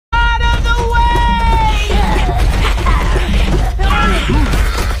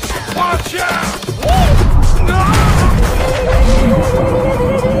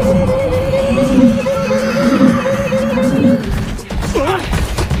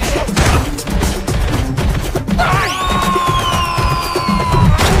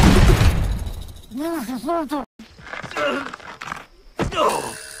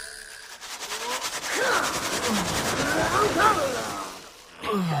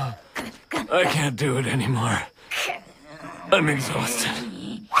I can't do it anymore. I'm exhausted.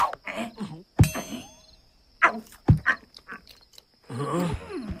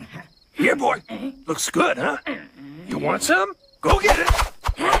 Here, boy. Looks good, huh? You want some? Go get it.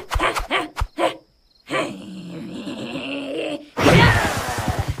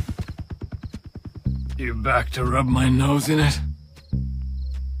 You back to rub my nose in it?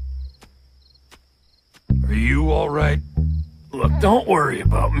 Are you all right? Look, don't worry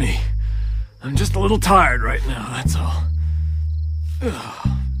about me. I'm just a little tired right now, that's all. Ugh.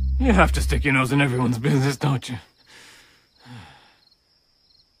 You have to stick your nose in everyone's business, don't you?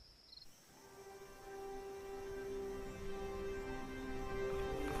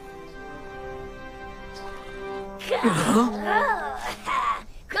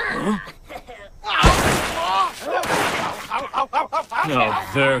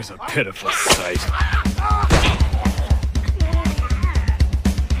 Oh, there's a pitiful sight.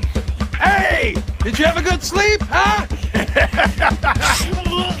 Hey! Did you have a good sleep, huh?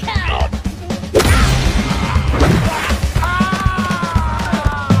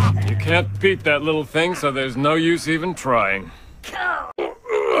 You can't beat that little thing, so there's no use even trying. Somebody,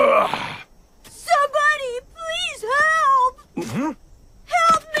 please help!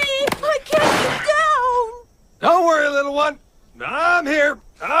 Help me! I can't get down! Don't worry, little one. I'm here.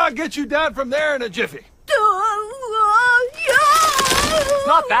 I'll get you down from there in a jiffy. It's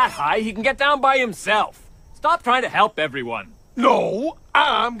not that high. He can get down by himself. Stop trying to help everyone. No,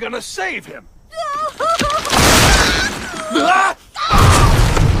 I'm gonna save him.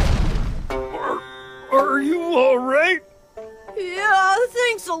 Are you all right? Yeah,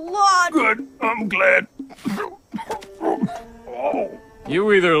 thanks a lot. Good. I'm glad. Oh.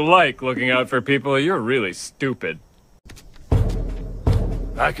 You either like looking out for people or you're really stupid.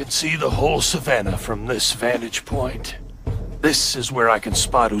 I can see the whole savannah from this vantage point. This is where I can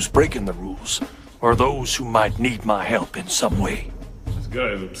spot who's breaking the rules, or those who might need my help in some way. This guy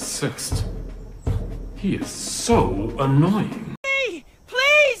is obsessed. He is so annoying. Hey,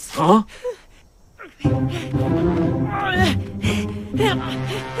 please! Huh?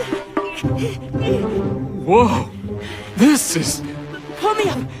 Whoa! This is... Pull me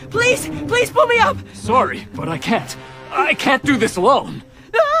up! Please! Please pull me up! Sorry, but I can't. I can't do this alone.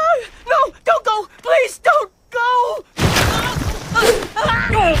 No! Don't go! Please don't go!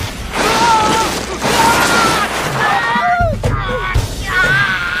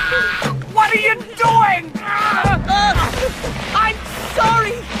 What are you doing? I'm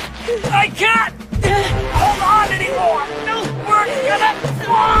sorry! I can't hold on anymore! No, we're gonna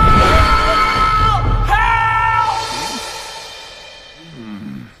fall!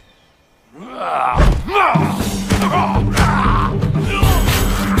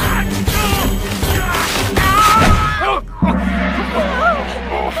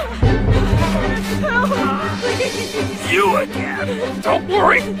 You again. Don't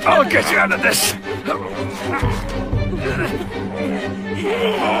worry. I'll get you out of this.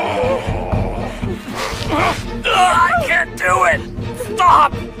 I can't do it!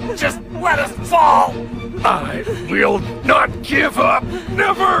 Stop! Just let us fall! I will not give up.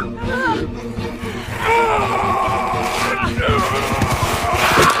 Never.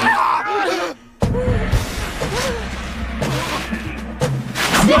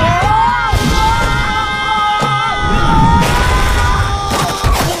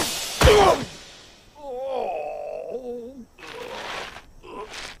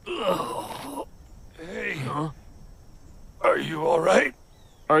 Hey. Huh? Are you all right?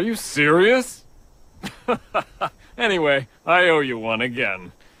 Are you serious? Anyway, I owe you one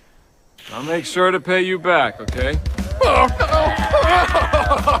again. I'll make sure to pay you back, okay? Oh, no!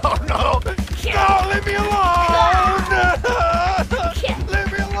 Oh, no! No, leave me alone!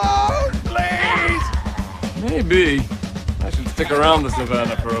 Leave me alone, please! Maybe. I should stick around the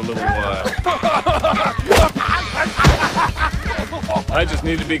savannah for a little while. I just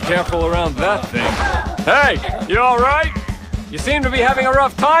need to be careful around that thing. Hey, you all right? You seem to be having a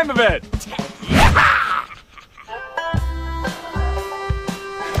rough time of it.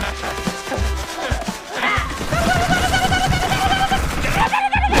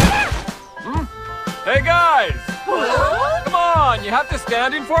 Hey guys! Come on, you have to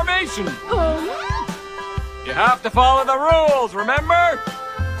stand in formation. You have to follow the rules, remember?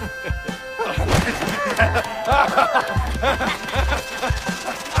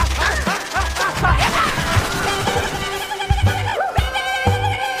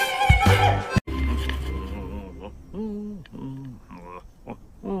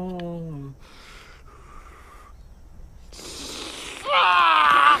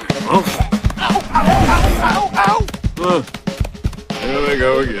 Here we we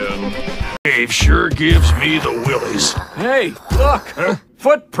go again. Dave sure gives me the willies. Hey, look!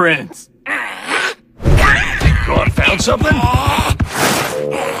 Footprints! Think Gon found something?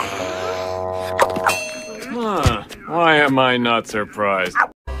 Huh. Why am I not surprised?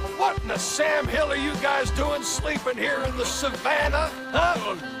 What in the Sam Hill are you guys doing sleeping here in the savannah?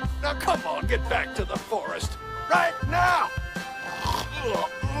 Huh? Now come on, get back to the forest. Right now!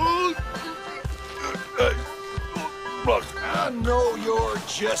 Look, I know you're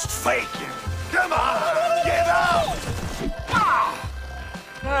just faking. Come on, get out!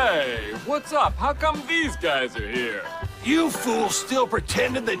 Hey, what's up? How come these guys are here? You fools still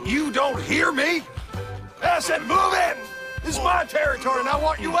pretending that you don't hear me? I said move in! This is my territory and I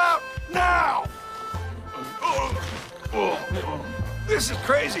want you out now! This is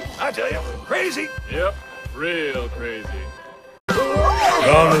crazy, I tell you. Crazy! Yep, real crazy.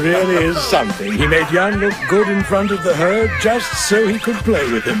 Gon really is something. He made Jan look good in front of the herd just so he could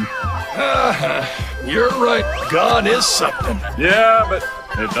play with him. You're right, Gon is something. Yeah, but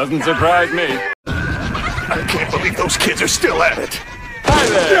it doesn't surprise me. I can't believe those kids are still at it. Hi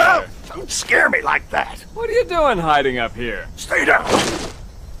there! Don't scare me like that. What are you doing hiding up here? Stay down.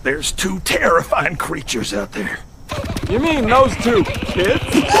 There's two terrifying creatures out there. You mean those two kids?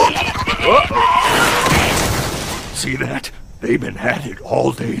 See that? They've been at it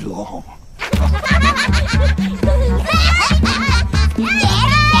all day long.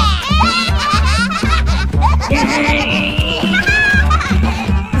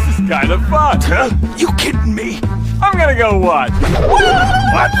 This is kind of fun. Huh? You kidding me? I'm gonna go watch.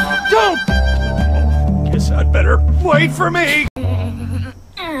 What? Don't! Guess I'd better wait for me.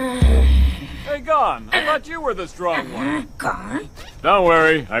 Hey, Gon, I thought you were the strong one. Gon? Don't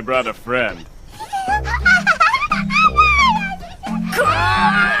worry, I brought a friend.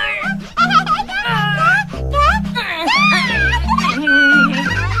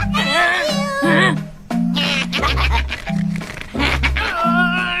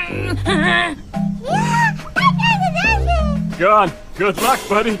 Gon, good luck,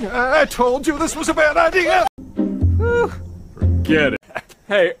 buddy. I told you this was a bad idea. Forget it.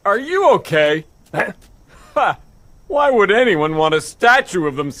 Hey, are you okay? Ha! Why would anyone want a statue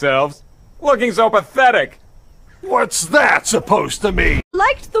of themselves looking so pathetic? What's that supposed to mean?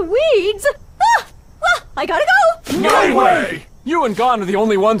 Liked the weeds? Well, I gotta go! No way! You and Gon are the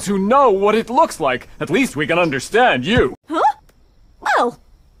only ones who know what it looks like. At least we can understand you. Huh? Well,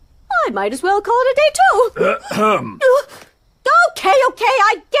 I might as well call it a day too. Okay,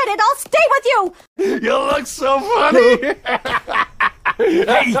 I get it. I'll stay with you. You look so funny!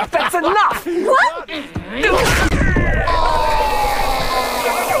 Hey, that's enough! What?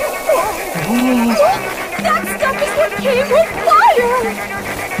 That stuff is what came with fire!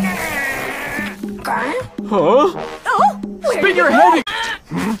 Huh? Oh, Spin your head!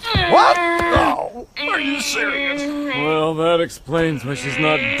 What? Oh, are you serious? Well, that explains why she's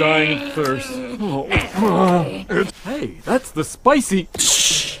not dying of thirst. Oh. Hey, that's the spicy...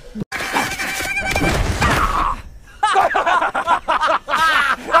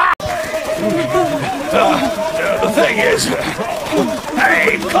 The thing is...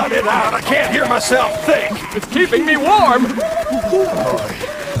 Hey, cut it out! I can't hear myself think! It's keeping me warm!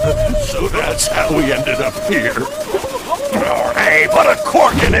 So that's how we ended up here. Oh, hey, put a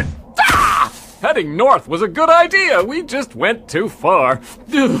cork in it! Heading north was a good idea. We just went too far.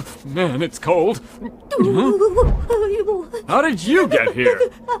 Ugh, man, it's cold. How did you get here?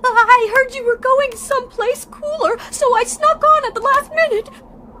 I heard you were going someplace cooler, so I snuck on at the last minute.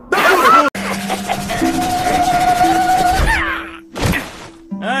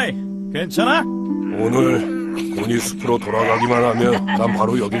 에이, 괜찮아? 오늘 군이 숲으로 돌아가기만 하면 난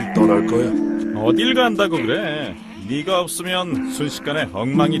바로 여길 떠날 거야. 어딜 간다고 그래? 네가 없으면 순식간에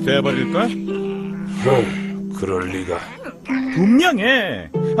엉망이 돼버릴걸? 그럴 리가.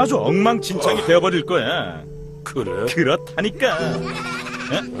 분명해. 아주 엉망진창이 돼버릴 거야. 그래? 그렇다니까.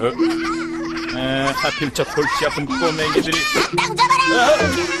 하필 저 골치 아픈 꼬맹이들이. 땅 잡아라!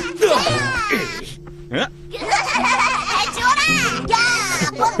 지원아! 야!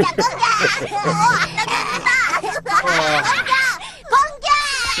 공격! 공격!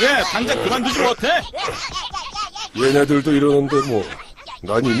 왜 당장 그만두지 못해? 얘네들도 이러는데 뭐.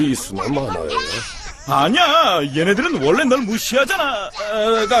 난 이미 있으나 마나요. 아니야, 얘네들은 원래 널 무시하잖아.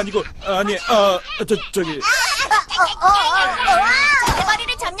 가 아니고 저기. 내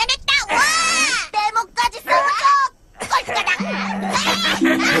머리를 점령했다. 와! 내 목까지 쏘줘. 꼴까닥.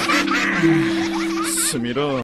 스미로.